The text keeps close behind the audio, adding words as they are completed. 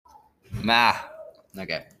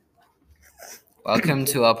Okay. Welcome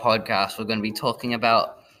to our podcast. We're going to be talking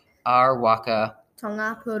about our waka.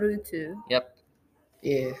 Tonga Perutu. Yep.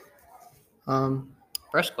 Yeah.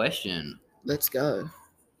 First question. Let's go.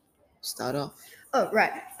 Start off. Oh,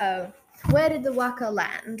 right. Where did the waka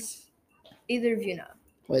land? Either of you know.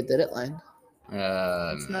 Where did it land?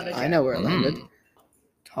 It's not a I know where it landed.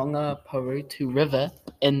 Tonga Perutu River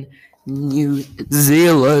in New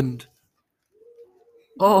Zealand.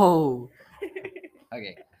 Oh,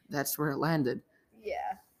 Okay. that's where it landed. Yeah.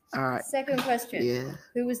 All right. Second question. Yeah.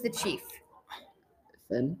 Who was the chief?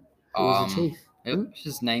 Then who was the chief?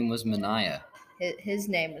 His name was Manaya. His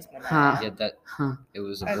name was Manaya. Huh. Yeah, Huh. it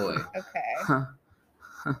was a boy. Okay. Huh.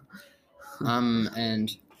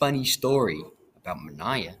 And funny story about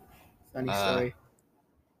Manaya. Funny story.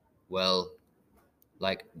 Well,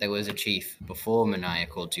 like there was a chief before Manaya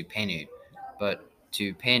called Tupenu, but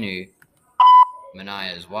Tupenu,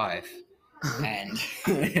 Manaya's wife, and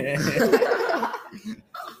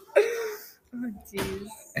Oh, jeez.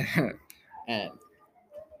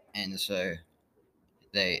 and so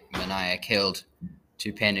Manaya killed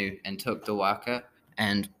Tupenu and took the waka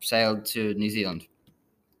and sailed to New Zealand.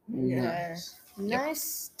 Nice. Nice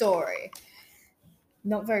story.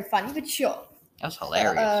 Not very funny, but sure. That's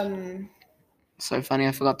hilarious. So funny,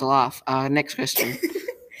 I forgot to laugh. Next question.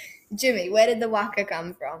 Jimmy, where did the waka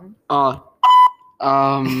come from?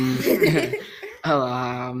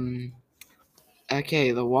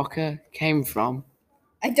 Okay, the waka came from.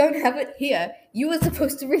 I don't have it here. You were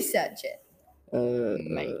supposed to research it.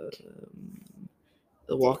 Mate.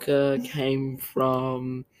 The waka came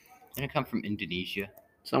from Didn't it come from Indonesia?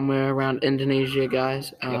 somewhere around Indonesia,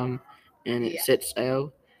 guys. Yep. And it Yeah. set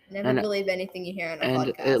sail, Never And- believe anything you hear on a and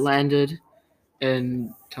podcast. it landed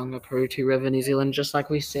in Tonga Perutu River, New Zealand, just like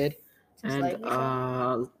we said. Just And like we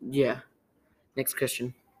said. yeah. Next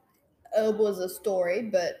question. It was a story,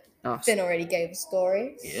 but Oh, Finn already gave a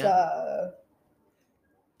story, Yeah. so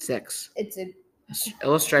sex. it's a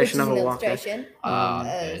Illustration which is of an a waka. illustration.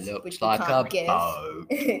 It which looks we like a can't guess. boat.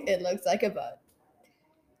 It looks like a boat.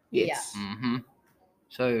 Yes. Mm-hmm.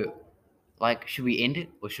 So, like, should we end it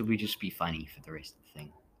or should we just be funny for the rest of the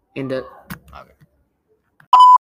thing? End it. Okay.